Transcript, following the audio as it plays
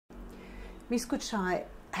Ms. Kuchai,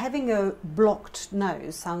 having a blocked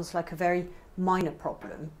nose sounds like a very minor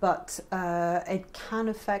problem, but it can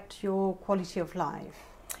affect your quality of life.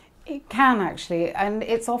 It can actually, and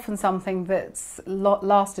it's often something that's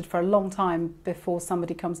lasted for a long time before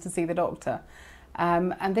somebody comes to see the doctor.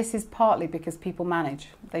 And this is partly because people manage,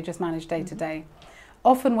 they just manage day to day.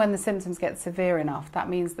 Often when the symptoms get severe enough, that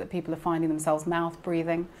means that people are finding themselves mouth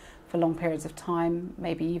breathing for long periods of time,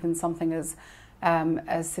 maybe even something as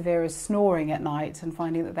severe as snoring at night and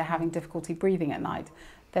finding that they're having difficulty breathing at night.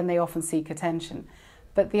 Then they often seek attention.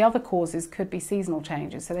 But the other causes could be seasonal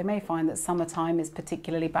changes. So they may find that summertime is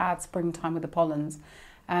particularly bad, springtime with the pollens.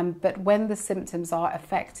 But when the symptoms are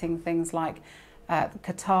affecting things like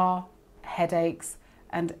catarrh, headaches,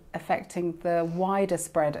 and affecting the wider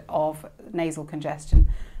spread of nasal congestion,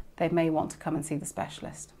 they may want to come and see the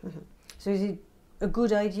specialist. Mm-hmm. So is it a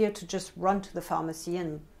good idea to just run to the pharmacy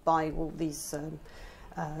and buy all these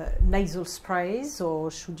nasal sprays,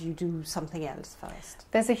 or should you do something else first?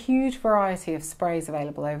 There's a huge variety of sprays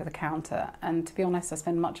available over the counter, and to be honest, I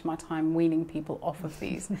spend much of my time weaning people off of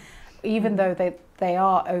these. Even though they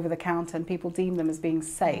are over the counter and people deem them as being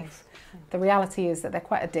safe, the reality is that they're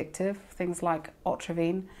quite addictive. Things like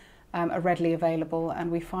Otrivine are readily available,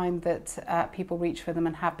 and we find that people reach for them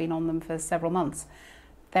and have been on them for several months.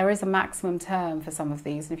 There is a maximum term for some of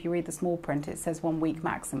these, and if you read the small print, it says 1 week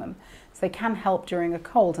maximum. So they can help during a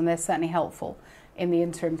cold, and they're certainly helpful in the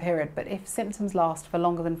interim period. But if symptoms last for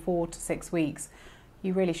longer than 4 to 6 weeks,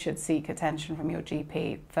 you really should seek attention from your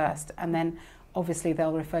GP first, and then obviously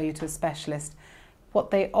they'll refer you to a specialist.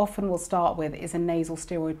 What they often will start with is a nasal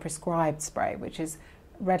steroid prescribed spray, which is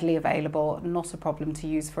readily available, not a problem to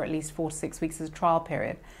use for at least 4 to 6 weeks as a trial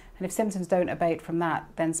period. And if symptoms don't abate from that,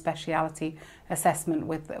 then speciality assessment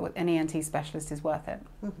with an ENT specialist is worth it.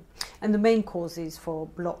 Mm-hmm. And the main causes for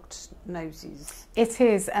blocked noses? It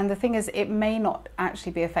is, and the thing is, it may not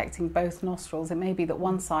actually be affecting both nostrils. It may be that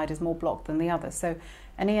one side is more blocked than the other. So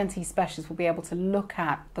an ENT specialist will be able to look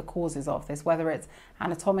at the causes of this, whether it's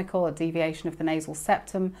anatomical, a deviation of the nasal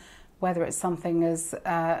septum, whether it's something as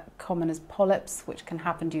common as polyps, which can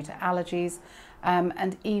happen due to allergies,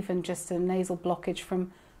 and even just a nasal blockage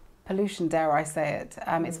from pollution, dare I say it.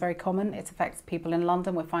 It's very common. It affects people in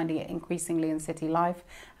London. We're finding it increasingly in city life,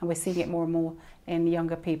 and we're seeing it more and more in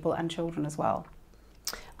younger people and children as well.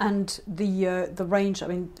 And the range,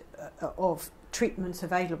 of treatments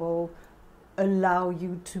available allow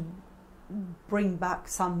you to bring back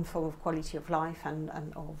some form of quality of life and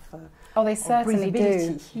oh, they certainly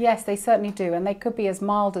do. Yes, they certainly do, and they could be as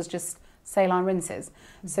mild as just saline rinses.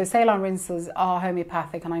 So saline rinses are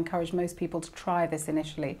homeopathic, and I encourage most people to try this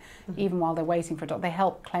initially, even while they're waiting for a doctor. They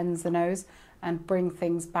help cleanse the nose and bring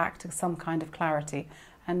things back to some kind of clarity,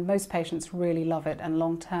 and most patients really love it, and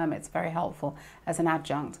long term it's very helpful as an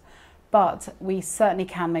adjunct. But we certainly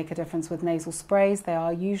can make a difference with nasal sprays. They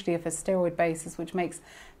are usually of a steroid basis, which makes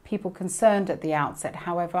people concerned at the outset.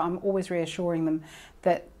 However, I'm always reassuring them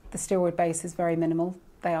that the steroid base is very minimal,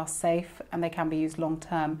 they are safe, and they can be used long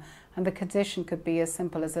term. And the condition could be as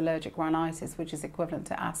simple as allergic rhinitis, which is equivalent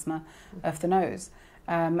to asthma of the nose.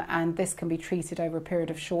 And this can be treated over a period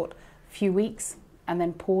of short few weeks, and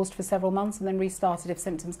then paused for several months, and then restarted if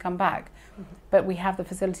symptoms come back. But we have the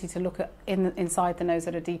facility to look at inside the nose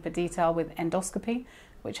at a deeper detail with endoscopy,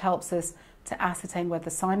 which helps us to ascertain whether the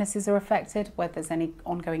sinuses are affected, whether there's any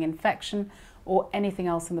ongoing infection, or anything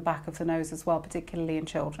else in the back of the nose as well, particularly in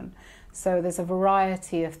children. So there's a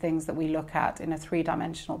variety of things that we look at in a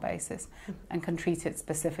 3-dimensional basis and can treat it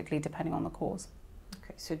specifically depending on the cause.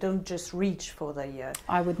 Okay, so don't just reach for the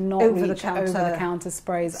I would not reach over-the-counter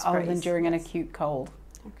sprays other than during an acute cold.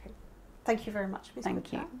 Okay. Thank you very much, Ms.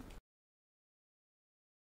 Thank you.